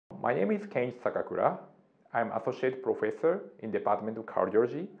My name is Kenichi Sakakura. I'm Associate Professor in Department of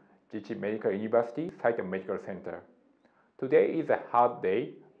Cardiology, Jichi Medical University, Saitama Medical Center. Today is a hard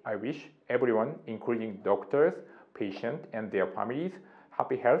day. I wish everyone, including doctors, patients, and their families,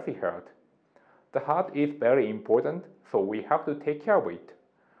 happy, healthy health. The heart is very important, so we have to take care of it.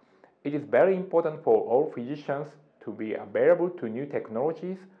 It is very important for all physicians to be available to new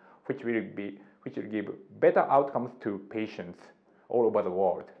technologies which will give better outcomes to patients all over the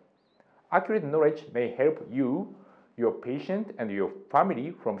world. Accurate knowledge may help you, your patient, and your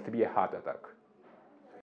family from severe heart attack.